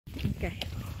Okay.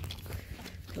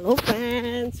 Hello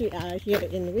friends, we are here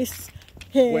in West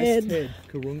Head,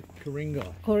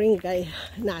 Koringay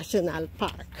National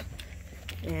Park.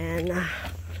 And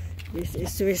this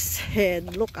is West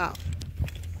Head. Look out.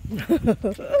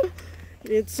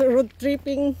 It's road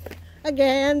tripping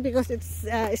again because it's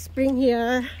spring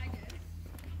here.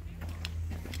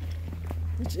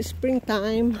 It's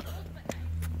springtime.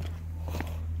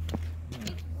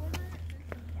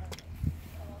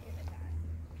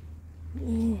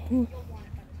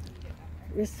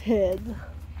 West Head.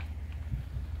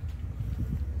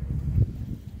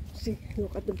 See,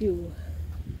 look at the view.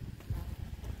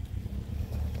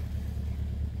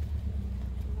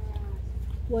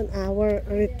 One hour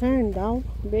return now,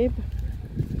 babe.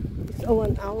 It's a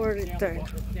 1 hour return.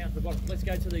 Let's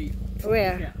go to the...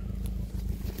 Where?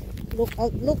 Look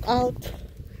out, look out.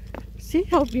 See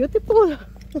how beautiful.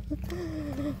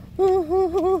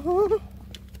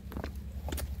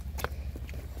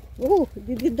 Oh,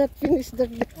 you did not finish the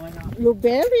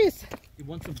blueberries. You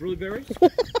want some blueberries?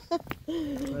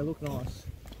 They look nice.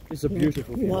 It's a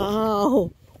beautiful view.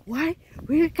 Wow. Why?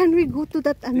 Where can we go to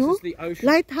that This is the ocean.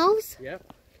 lighthouse? Yep.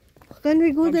 Can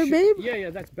we go there, babe? Yeah,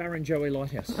 that's Barrenjoey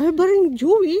Lighthouse.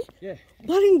 Barrenjoey? Yeah.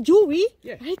 Barrenjoey?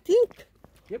 Yeah. I think.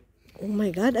 Yep. Oh my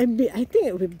God, I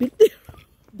think we've been there.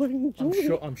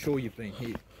 Barrenjoey. I'm sure you've been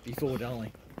here before,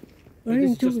 darling. But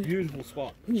this is just a beautiful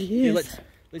spot. Yes. Here,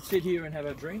 let's sit here and have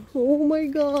a drink. Oh my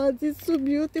God, it's so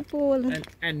beautiful.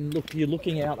 And look, you're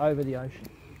looking out over the ocean.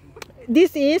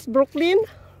 This is Brooklyn?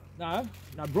 No,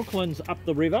 Brooklyn's up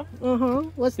the river.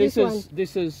 What's this one?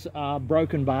 This is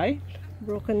Broken Bay.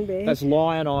 Broken Bay. That's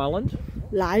Lion Island.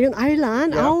 Lion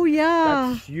Island? Yep. Oh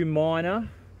yeah. That's Umina.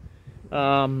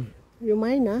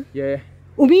 Umina? Yeah.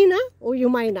 Umina or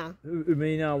Umina?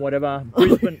 Umina, whatever.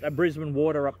 Brisbane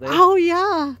water up there. Oh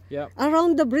yeah. Yeah.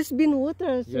 Around the Brisbane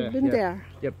waters. You've been there.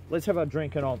 Yep. Let's have a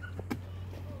drink and I'll...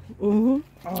 Oh,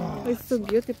 it's so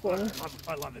beautiful.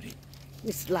 I love it here.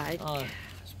 It's like... Oh,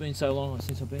 it's been so long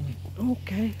since I've been here.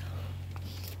 Okay.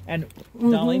 And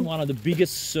darling, one of the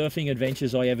biggest surfing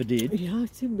adventures I ever did. Yeah,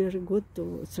 it's very good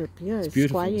to surf here. It's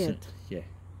beautiful, quiet. isn't it? Yeah.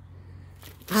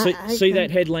 See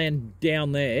that headland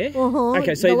down there?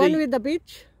 Okay, so the one with the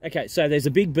beach? Okay, so there's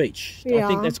a big beach. Yeah. I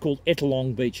think that's called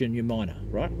Ettalong Beach in Umina,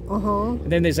 right?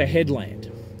 And then there's a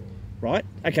headland, right?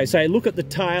 Okay, so look at the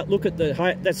tail,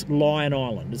 that's Lion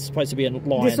Island. It's supposed to be a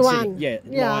lion. This one? Yeah,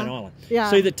 Lion Island.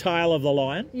 Yeah. See the tail of the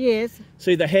lion? Yes.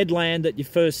 See the headland that you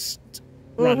first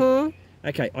run?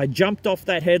 Okay, I jumped off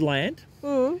that headland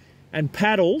and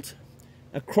paddled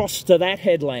across to that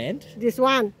headland. This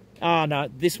one? Oh, no,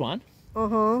 this one.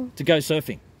 To go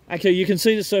surfing. Okay, you can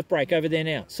see the surf break over there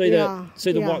now. See the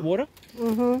white water?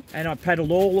 And I paddled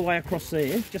all the way across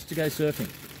there just to go surfing.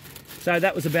 So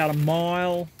that was about 1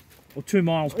 mile or 2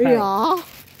 miles paddle. Yeah.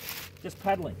 Just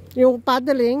paddling. You're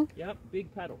paddling? Yep,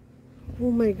 big paddle. Oh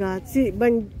my God. See,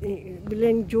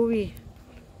 Barrenjoey.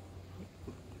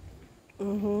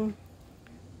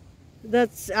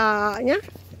 That's yeah.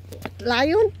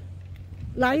 Lion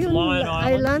Lion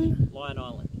Island. Lion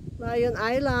Island. Lion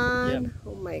Island. Yep.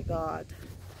 Oh my God.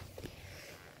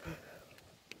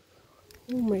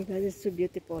 Oh my God, it's so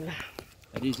beautiful.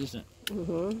 It is, isn't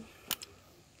it?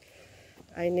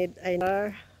 I need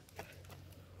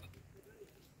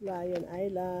Lion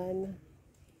Island,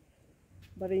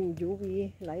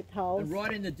 Barrenjoey Lighthouse. And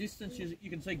right in the distance, you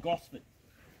can see Gosford.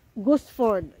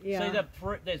 Gosford, yeah. See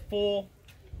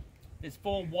there's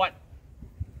four white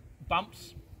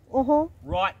bumps.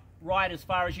 Right as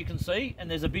far as you can see, and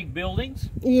there's a big buildings.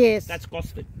 Yes. That's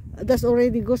Gosford. That's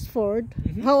already Gosford.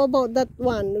 How about that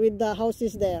one with the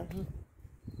houses there?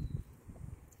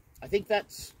 I think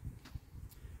that's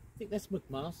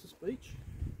McMaster's Beach.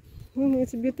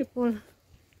 It's beautiful.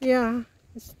 Yeah,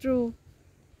 it's true.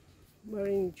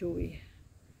 Barrenjoey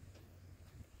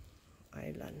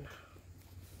Island.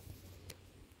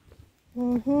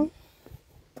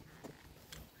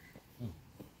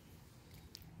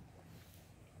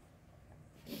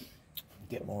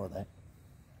 Get more of that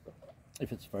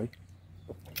if it's free.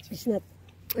 It's not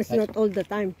all the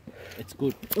time. It's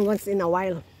good. Once in a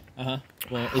while.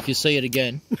 Well, if you see it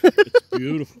again, it's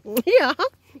beautiful. Yeah,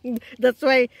 that's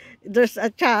why there's a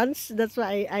chance. That's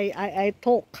why I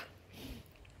talk.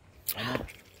 I know.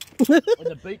 And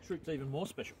the beetroot's even more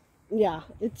special. Yeah,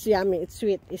 it's yummy. It's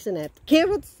sweet, isn't it?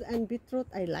 Carrots and beetroot,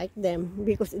 I like them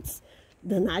because it's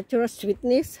the natural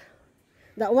sweetness.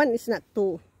 That one is not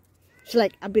too. It's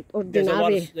like a bit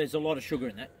ordinary. There's a lot of sugar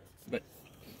in that, but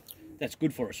that's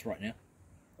good for us right now.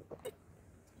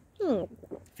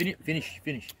 Finish.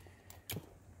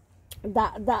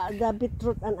 The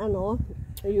beetroot and ano,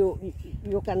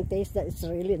 you can taste that it's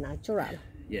really natural.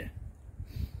 Yeah.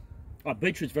 Oh,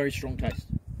 beetroot's very strong taste.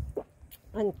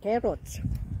 And carrots.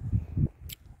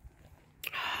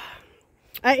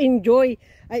 I enjoy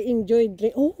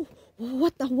drink. Oh,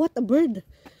 what a bird.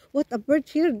 What a bird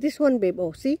here. This one, babe.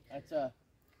 Oh, see? That's a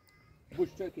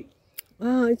bush turkey.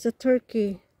 Ah, it's a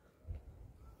turkey.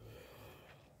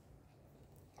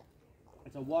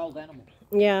 It's a wild animal.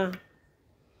 Yeah.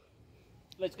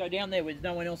 Let's go down there with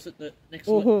no one else at the next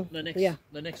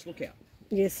the next lookout.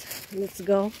 Yes, let's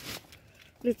go.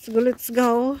 Let's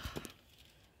go.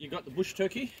 You got the bush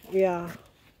turkey? Yeah.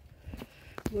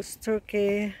 Bush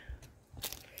turkey.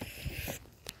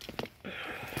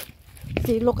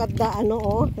 See, look at the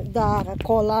the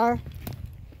collar.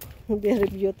 Very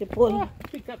beautiful. Oh,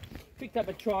 picked up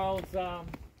a child's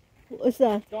what's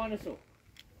that? dinosaur.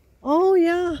 Oh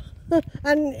yeah.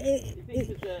 And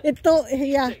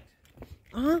yeah.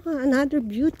 Ah, another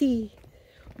beauty.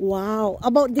 Wow.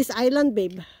 About this island,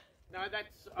 babe? No,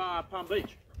 that's Palm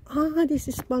Beach. Ah, this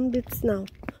is Palm Beach now.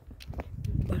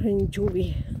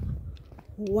 Barrenjoey.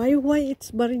 Why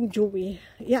it's Barrenjoey?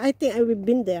 Yeah, I think I've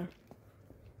been there.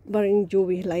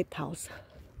 Barrenjoey Lighthouse.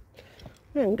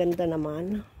 Ay, ang ganda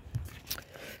naman.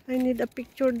 I need a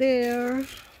picture there.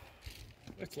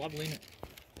 That's lovely, isn't it?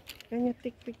 Can you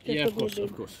take pictures? Yeah, of me, babe?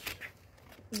 of course.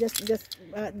 Just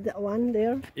the one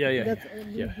there. Yeah. That's a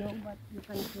video, but you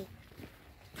can take.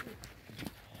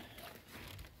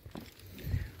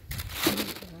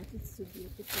 It's so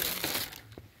beautiful.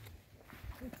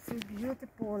 It's so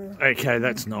beautiful. Okay,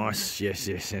 that's nice.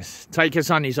 Yes. Take your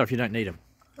sunnies off. You don't need them.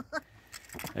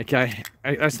 Okay,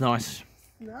 that's nice.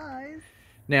 Nice.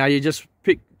 Now you just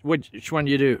pick which one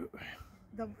you do.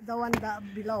 The one that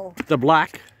below. The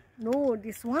black. No,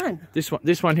 this one. This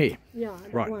one here. Yeah,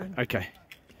 that right. one. Okay.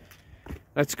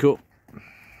 That's cool.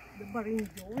 The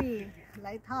Barrenjoey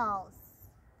Lighthouse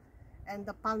and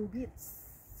the Palm Beach.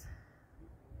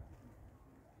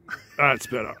 That's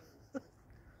better.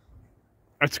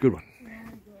 That's a good one.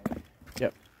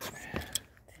 Yep.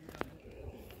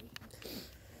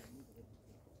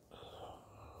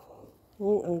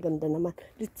 Oh, ang ganda naman.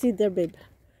 Let's see there, babe.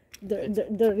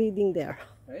 They're reading there.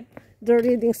 Hey? They're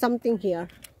reading something here.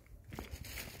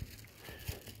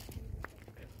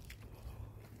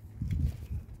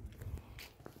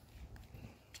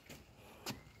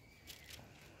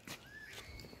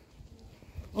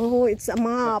 Oh, it's a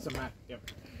map. That's a map. Yep.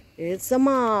 It's a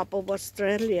map of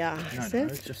Australia. No, Is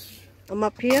it? it's just A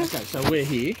map here? okay. So we're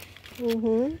here.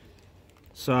 Mm-hmm.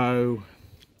 So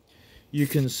you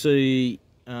can see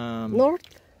North?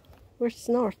 Where's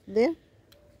north? There?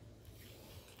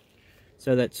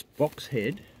 so that's Box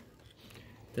Head.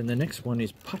 Then the next one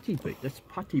is Putty Beach. That's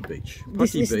Putty Beach.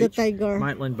 This Putty is Beach, the tiger.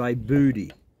 Maitland Bay,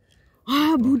 Booty.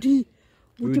 Ah, Booty.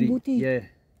 Booty. Booty. Yeah.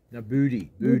 No,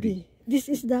 Booty. Booty. This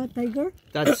is the tiger?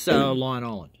 That's Lion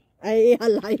Island. Ay, a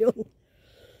lion.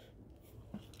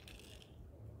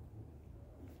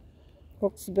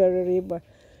 Hawkesbury River.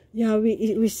 Yeah,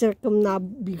 we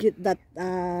circumnavigate that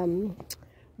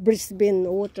Brisbane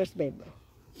waters, babe.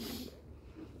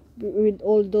 With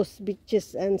all those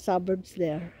beaches and suburbs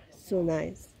there. So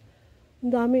nice. Ang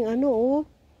daming oh.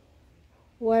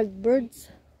 Wild birds.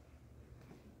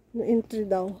 No entry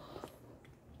daw.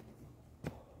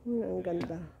 Ang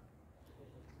ganda.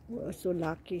 We're so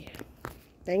lucky.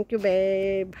 Thank you,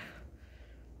 babe.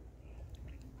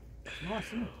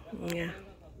 Nice, isn't it? Yeah.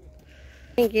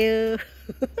 Thank you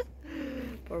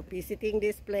for visiting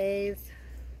this place.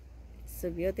 It's so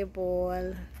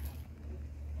beautiful.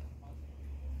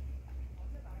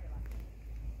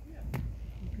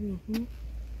 Mm-hmm.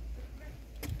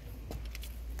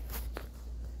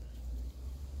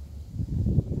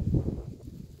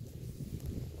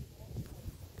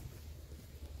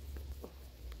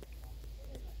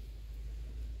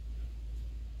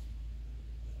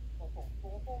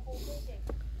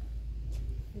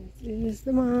 This is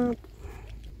the map.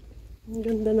 Ang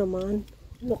ganda naman.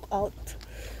 Look out.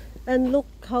 And look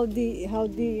how they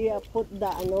put the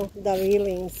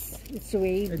railings. It's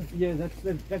waved. Yeah,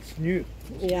 that's new.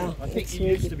 Yeah, I think it's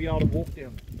you used to be able to walk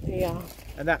down. Yeah.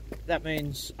 And that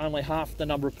means only half the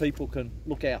number of people can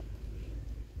look out.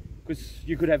 Because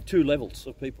you could have 2 levels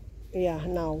of people. Yeah,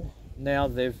 now. Now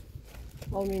they've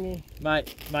How many?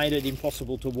 made it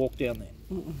impossible to walk down there.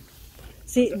 Mm-mm.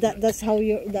 See, that's how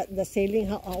the sailing.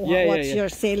 What's your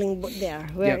sailing boat there?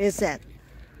 Where is that?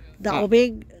 That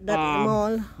big, that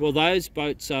small. Well, those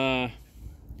boats are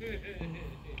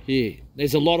here.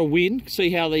 There's a lot of wind. See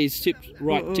how these tipped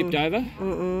over?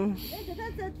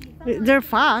 They're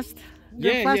fast.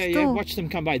 They're fast yeah. too. Watch them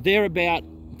come by. They're about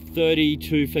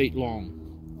 32 feet long.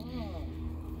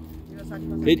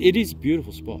 It is a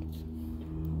beautiful spot.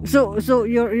 So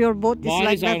your boat is Mine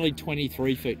like is that? only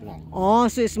 23 feet long. Oh,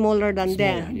 so it's smaller than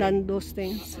Smaller, yeah. than those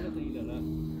things.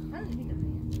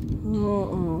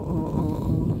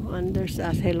 Oh. And there's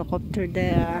a helicopter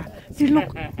there. See,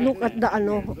 look at the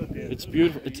ano. It's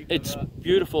beautiful. It's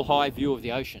beautiful high view of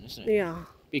the ocean, isn't it? Yeah.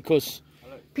 Because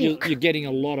you're getting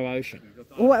a lot of ocean.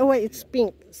 Why it's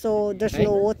pink? So there's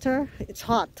no water. It's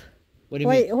hot. What do you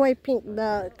mean? Why pink?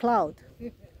 The cloud.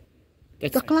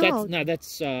 That's, the cloud. That's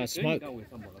smoke.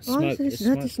 Oh, that is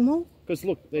smoke. Because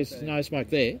look, there's no smoke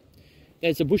there.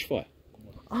 There's a bushfire.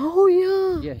 Oh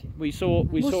yeah. Yeah, we saw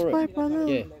it.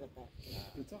 Yeah.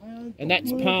 And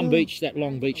that's Palm Beach, that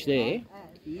long beach there.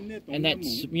 And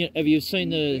that's, have you seen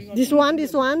the... This one?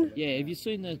 Yeah, have you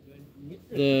seen the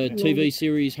TV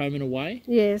series Home and Away?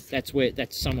 Yes. That's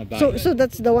Summer Bay. So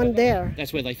that's the one there?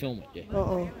 That's where they film it,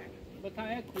 yeah.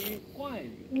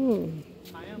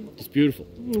 It's beautiful.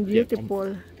 Beautiful.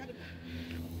 Yeah,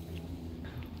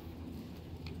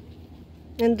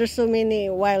 and there's so many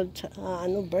wild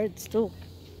birds too.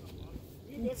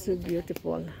 It's so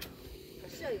beautiful.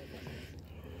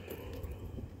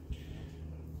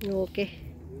 Okay.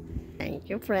 Thank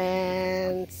you,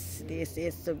 friends. This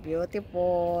is so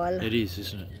beautiful. It is,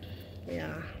 isn't it?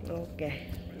 Yeah, okay.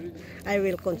 I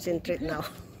will concentrate now.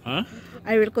 Huh?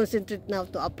 I will concentrate now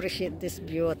to appreciate this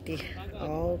beauty.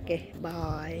 Okay,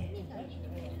 bye.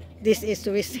 This is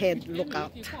Swiss Head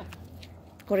Lookout.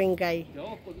 Koringay.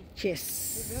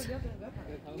 Cheers.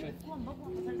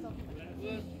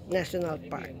 National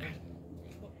Park.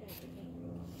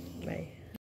 Bye.